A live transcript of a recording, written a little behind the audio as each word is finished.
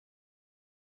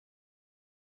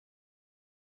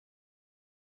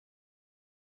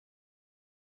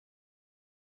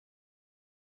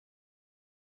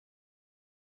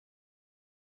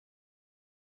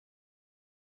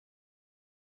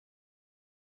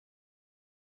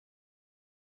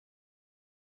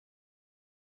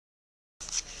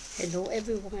Hello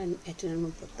everyone! Ito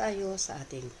naman po tayo sa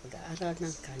ating pag-aaral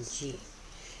ng kanji.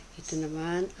 Ito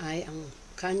naman ay ang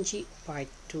kanji part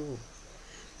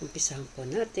 2. Umpisahan po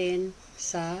natin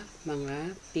sa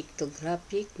mga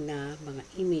pictographic na mga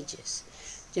images.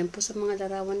 Diyan po sa mga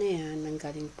larawan na yan,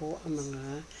 nanggaling po ang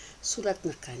mga sulat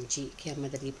na kanji. Kaya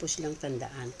madali po silang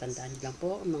tandaan. Tandaan lang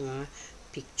po ang mga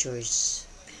pictures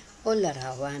o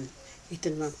larawan.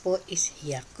 Ito naman po is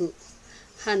hyaku,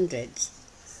 hundreds.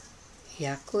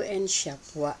 Hyaku and shop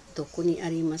wa doko ni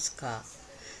arimasu ka?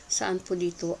 Saan po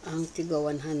dito ang tiga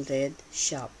 100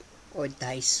 shop or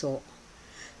daiso?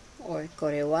 Or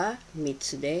kore wa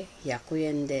mitsu de 100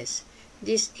 yen desu.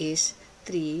 This is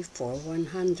 3 for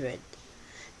 100.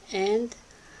 And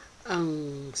ang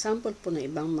sample po ng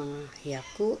ibang mga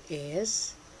hyaku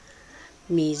is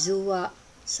mizu wa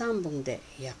 3本で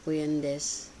100円で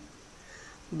す。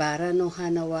バラの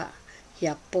花は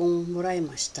100本もらい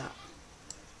ました。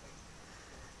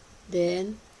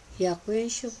Then, 100円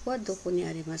ショップはどこに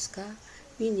ありますか?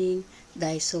 Meaning,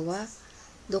 daiso wa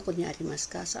doko ni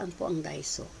arimasu ka? Saan po ang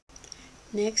daiso?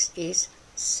 Next is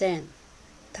sen,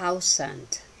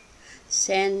 1000.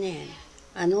 1000 yen.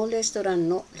 Ano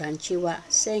restaurant no lunch wa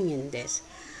 1000 yen desu.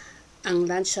 Ang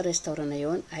lunch sa restaurant na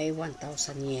yon ay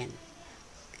 1,000 yen.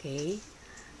 Okay.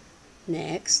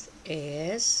 Next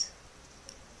is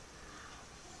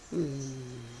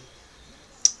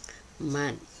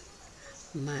man.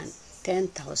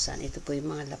 10,000. Ito po yung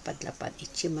mga lapad-lapad.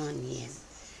 1,000 yen.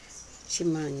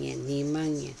 1,000 yen.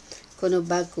 2,000 yen. Kono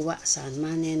bag wa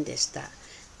 3,000 yen deshita.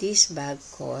 This bag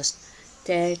cost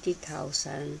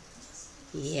 30,000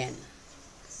 yen.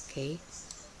 Okay.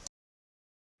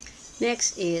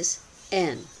 Next is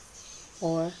en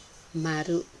or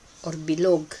maru or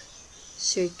bilog,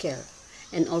 circle.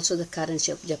 And also the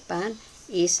currency of Japan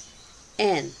is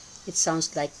en. It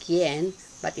sounds like yen,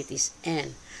 but it is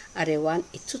en. Arewan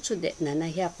itsutsu de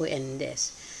 700 yen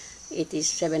desu. It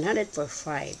is 700 for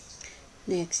 5.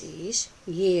 Next is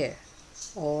year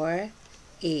or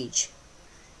age.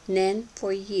 Nen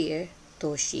for year,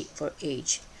 toshi for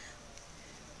age.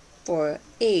 For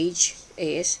age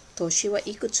is toshi wa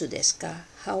ikutsu desu ka?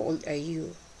 How old are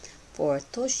you? For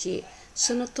toshi,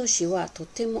 sono toshi wa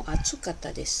totemo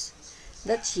atsukata desu.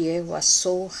 That year was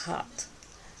so hot.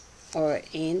 Or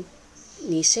in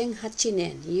 2008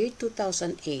 nen, year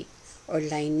 2008, or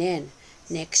lainen,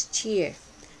 next year.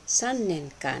 3年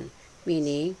間,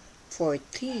 meaning for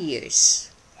 3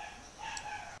 years.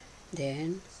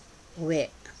 Then, we,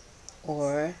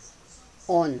 or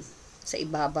on, sa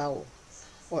ibabaw,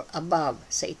 or above,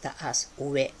 sa itaas,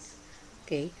 we.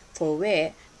 Okay? For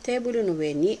we, table no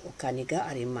we ni okane ga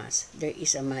arimasu. There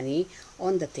is a money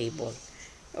on the table.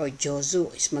 Or jozu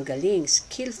is magaling,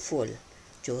 skillful,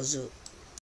 jozu.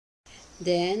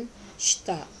 Then,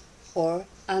 shita or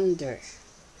under.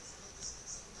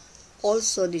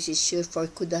 Also, this is used for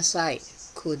kudasai.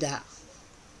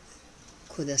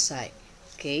 Kudasai.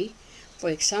 Okay?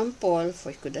 For example,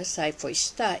 for kudasai, for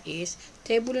shita is,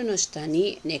 table no shita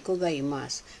ni neko ga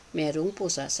imasu. Merong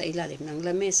pusa sa ilalim ng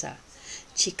lamesa.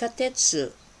 Chikatetsu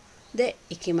de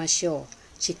ikimashou.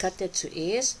 Chikatetsu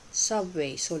is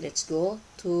subway. So, let's go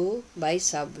to by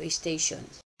subway station.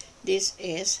 This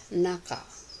is naka,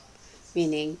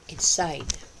 meaning inside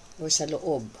or sa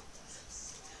loob.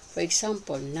 For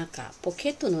example, naka,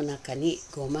 poketo no naka ni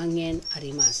 5,000 yen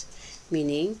arimasu,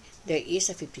 meaning there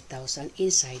is a 50,000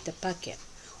 inside the pocket.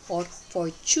 Or for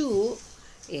chu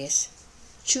is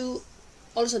chu,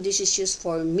 also this is used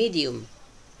for medium.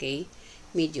 Okay,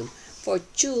 medium. For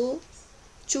chu,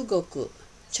 chugoku,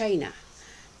 China.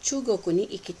 Chugoku ni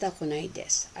ikita konai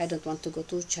desu. I don't want to go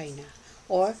to China.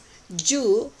 Or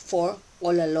ju for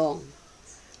all along.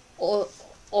 All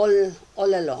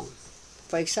along.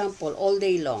 For example, all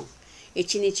day long.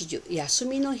 1日中、休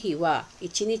みの日は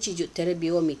1日中テレ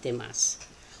ビを見てます。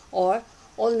Or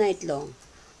all night long.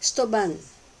 一晩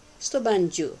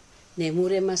中、眠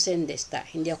れませんでした。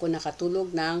hindi ako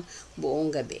nakatulog ng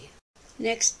buong gabi.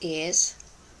 Next is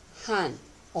han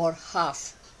or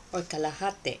half or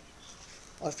kalahati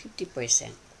or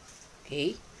 50%.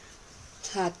 Okay?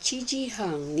 8時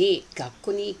半に学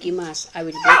校に行きます。I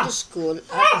will go to school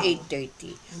at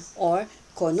 8:30. Or,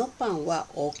 このパンは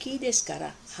大きいですか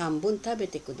ら半分食べ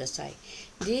てください。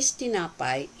This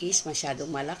tinapay is masyadong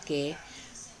malaki.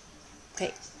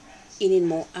 Kaya inin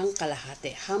mo ang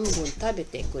kalahati. Hambun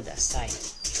tabete kudasai.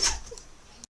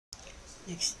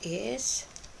 Next is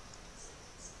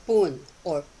pun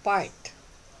or part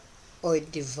or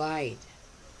divide.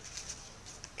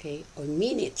 Okay, or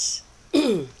minutes.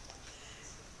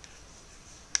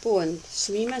 Pun,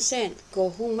 sumimasen, go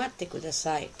home matte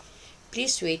kudasai.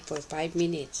 Please wait for 5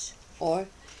 minutes. Or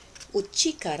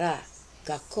Uchi kara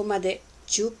gakko made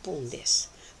 10 分です。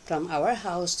From our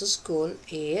house to school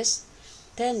is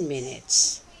 10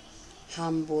 minutes.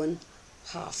 Hambun,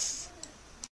 half.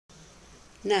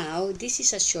 Now, this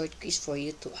is a short quiz for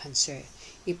you to answer.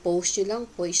 I-post nyo lang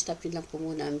po, i-stop nyo lang po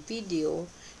muna ang video,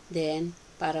 then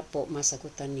para po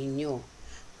masagutan ninyo.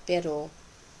 Pero,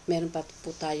 meron pa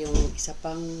po tayong isa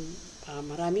pang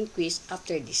maraming quiz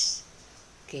after this.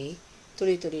 Okay?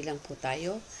 Tuloy-tuloy lang po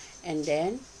tayo. And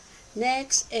then,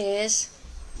 next is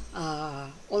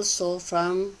also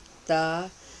from the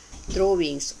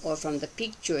drawings or from the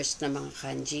pictures ng mga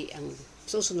kanji. Ang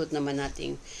susunod naman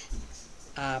nating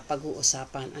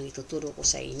pag-uusapan, ang ituturo ko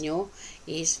sa inyo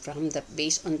is from the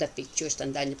based on the pictures.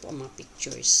 Tandaan niyo po ang mga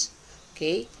pictures.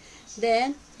 Okay?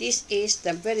 Then, this is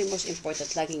the very most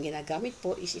important laging ginagamit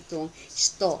po is itong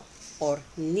sto or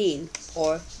nin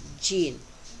or jin.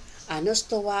 Ano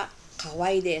sto wa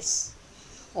kawai desu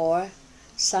or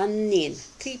sannin,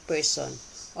 3 person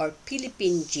or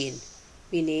Philippine jin,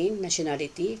 meaning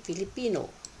nationality Filipino.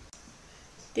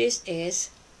 This is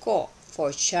ko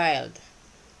for child,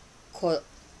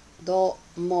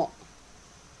 kodomo,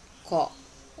 ko,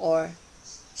 or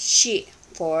shi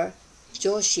for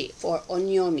joshi, for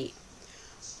onyomi,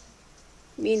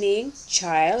 meaning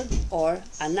child or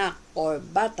anak or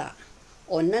bata.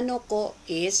 Onnanoko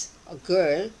is a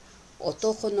girl,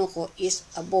 otokonoko is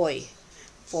a boy.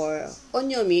 For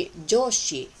onyomi,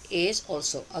 joshi is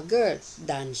also a girl,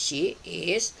 danshi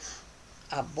is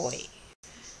a boy.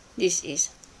 This is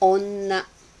onna,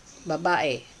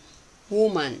 babae,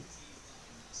 woman.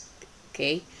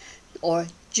 Okay? Or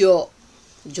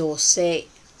josei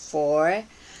for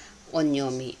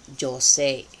onyomi,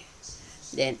 josei.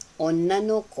 Then,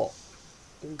 onnanoko,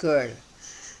 girl.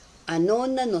 Ano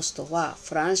nanosto wa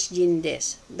France jin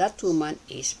desu. That woman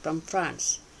is from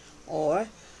France. Or,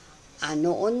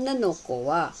 ano onnanoko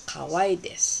wa kawai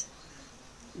desu.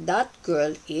 That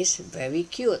girl is very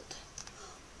cute.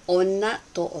 Onna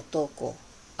to otoko,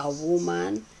 a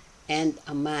woman and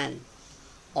a man.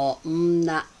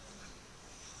 Onna.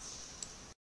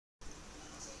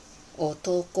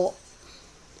 Otoko,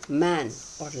 man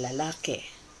or lalaki.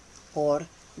 Or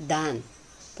dan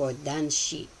for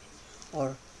danshi.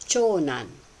 Or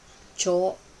chonan.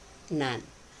 Chonan.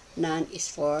 Nan is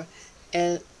for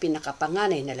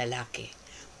pinakapanganay na lalaki.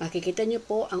 Makikita nyo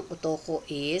po ang otoko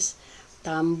is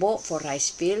tambo for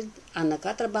rice field, ang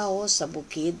nagkatrabaho sa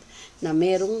bukid na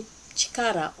merong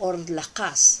chikara or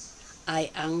lakas ay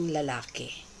ang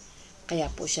lalaki. Kaya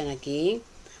po siya naging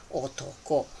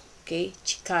otoko. Okay?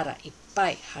 Chikara,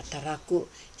 ippai,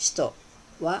 hataraku, hito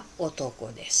wa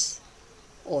otoko desu.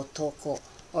 Otoko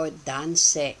or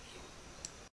danse.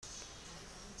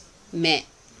 Me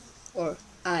or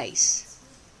eyes.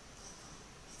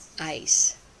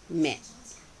 Eyes, me,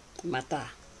 mata.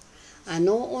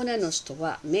 Ano onnanosto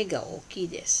wa me ga ookii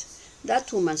desu. That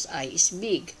woman's eye is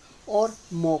big. Or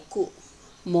moku.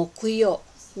 Mokuyo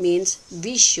means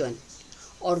vision.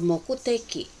 Or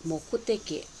mokuteki.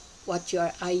 Mokuteki, what you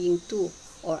are eyeing to.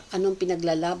 Or anong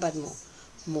pinaglalaban mo.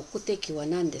 Mokuteki wa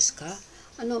nan desu ka?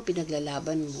 Anong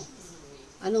pinaglalaban mo?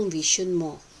 Anong vision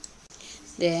mo?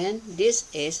 Then, this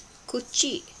is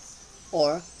kuchi.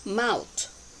 Or mouth.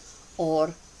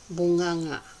 Or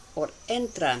bunganga. Or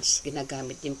entrance.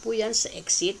 Ginagamit din po yan sa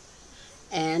exit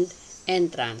and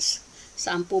entrance.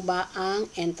 Saan po ba ang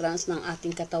entrance ng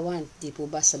ating katawan? Di po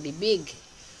ba sa bibig?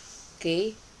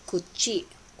 Okay? Kuchi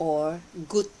or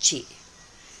guchi.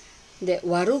 The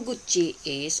waruguchi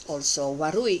is also,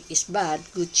 warui is bad,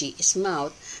 guchi is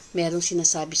mouth. Merong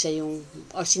sinasabi sa yung,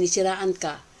 or sinisiraan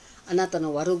ka. Anata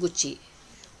no waruguchi.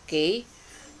 Okay?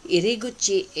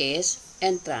 Iriguchi is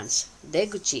entrance.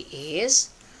 Deguchi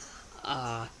is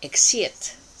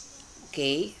exit.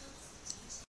 Okay?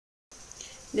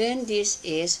 Then this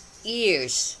is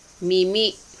ears,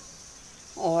 mimi,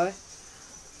 or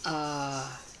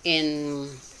in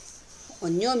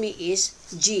onyomi is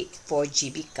ji for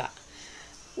jibika.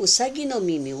 Usagi no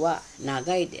mimi wa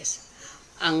nagai desu.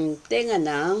 Ang tenga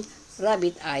ng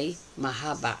rabbit ay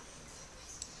mahaba.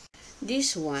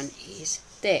 This one is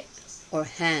te or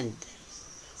hand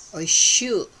or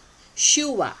shu.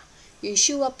 Shuwa. Yung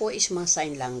shuwa po is mga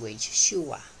sign language.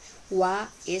 Shuwa. Wa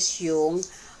is yung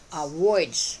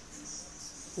words.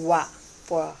 Wa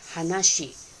for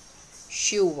hanashi.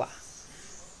 Shuwa.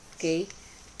 Okay?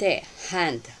 Te,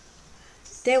 hand.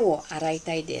 Te wo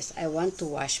araitai desu. I want to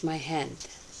wash my hand.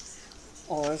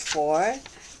 Or for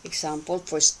example,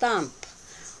 for stamp.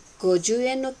 50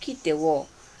 yen no kite wo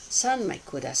 3 mai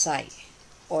kudasai.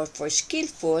 Or for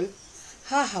skillful,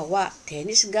 haha wa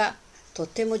tennis ga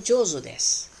totemo jouzu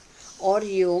desu. Or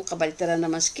yung kabalitaran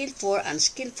naman skillful,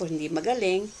 unskillful, hindi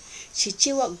magaling,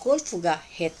 shichi wa golfu ga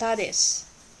heta desu.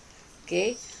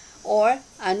 Okay? Or,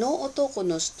 ano otoko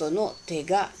no hito no te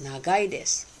ga nagai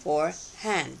desu, for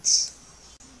hands.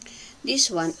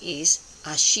 This one is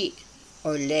ashi,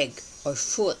 or leg, or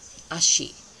foot,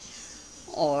 ashi.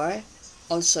 Or,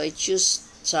 also it's used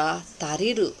sa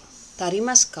tariru.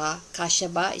 Tarimasu ka? Kasya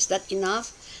ba? Is that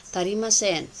enough?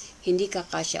 Tarimasen, hindi ka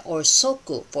kasya. Or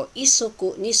soku, for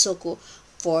isoku, nisoku,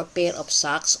 for pair of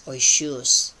socks or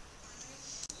shoes.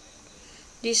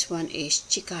 This one is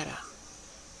chikara,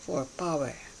 for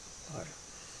power, or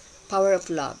power of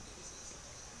love,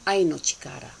 ai no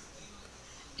chikara.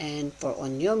 And for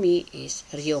onyomi is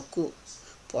ryoku,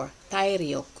 for tai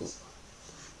ryoku.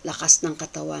 Lakas ng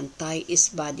katawan, tai is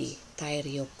body, tai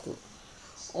ryoku.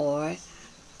 Or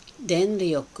den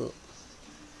ryoku,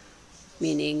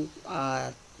 meaning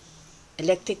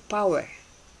electric power.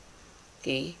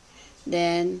 Okay?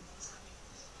 Then,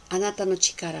 anata no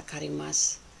chikara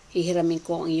karimasu. Hihiramin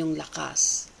ko ang iyong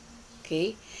lakas.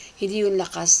 Okay? Hindi yung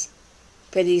lakas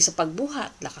pwede sa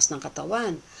pagbuhat, lakas ng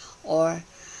katawan. Or,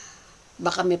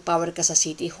 baka may power ka sa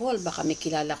City Hall, baka may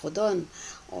kilala ko doon.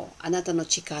 O, anata no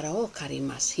chikara o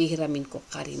karimasu. Hihiramin ko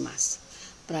karimasu.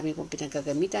 Marami pong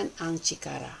pinagagamitan ang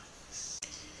chikara.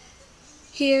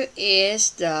 Here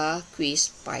is the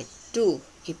quiz part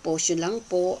 2. I-post nyo lang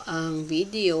po ang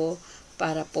video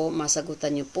para po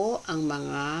masagutan nyo po ang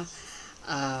mga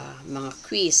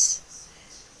quiz.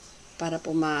 Para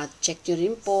po ma-check nyo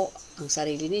rin po ang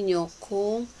sarili ninyo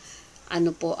kung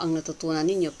ano po ang natutunan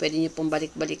ninyo. Pwede nyo pong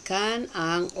balik-balikan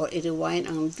or i-rewind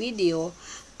ang video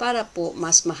para po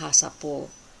mas mahasa po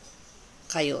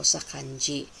kayo sa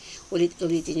kanji.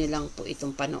 Ulit-ulitin nyo lang po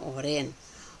itong panoorin.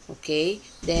 Okay?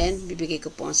 Then, bibigay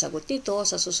ko po ang sagot nito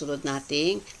sa susunod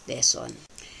nating lesson.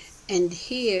 And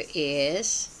here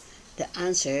is the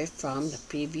answer from the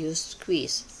previous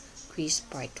quiz. Quiz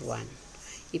part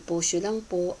 1. I-post nyo lang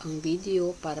po ang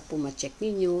video para po ma-check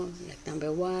ninyo. Like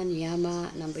number 1,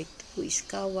 Yama. Number 2 is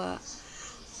Kawa.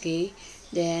 Okay?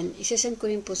 Then, isasend ko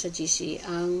rin po sa GC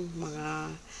ang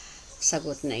mga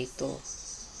sagot na ito.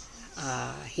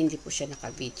 Hindi po siya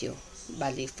naka-video.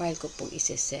 Bali, file ko pong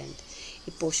isasend.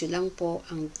 I-post nyo lang po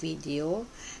ang video.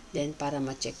 Then, para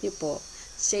ma-check nyo po.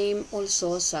 Same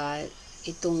also sa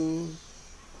itong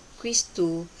quiz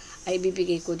 2, ay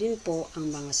bibigay ko din po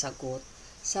ang mga sagot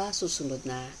sa susunod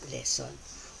na lesson.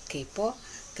 Okay po?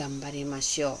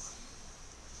 Gambarimasyo.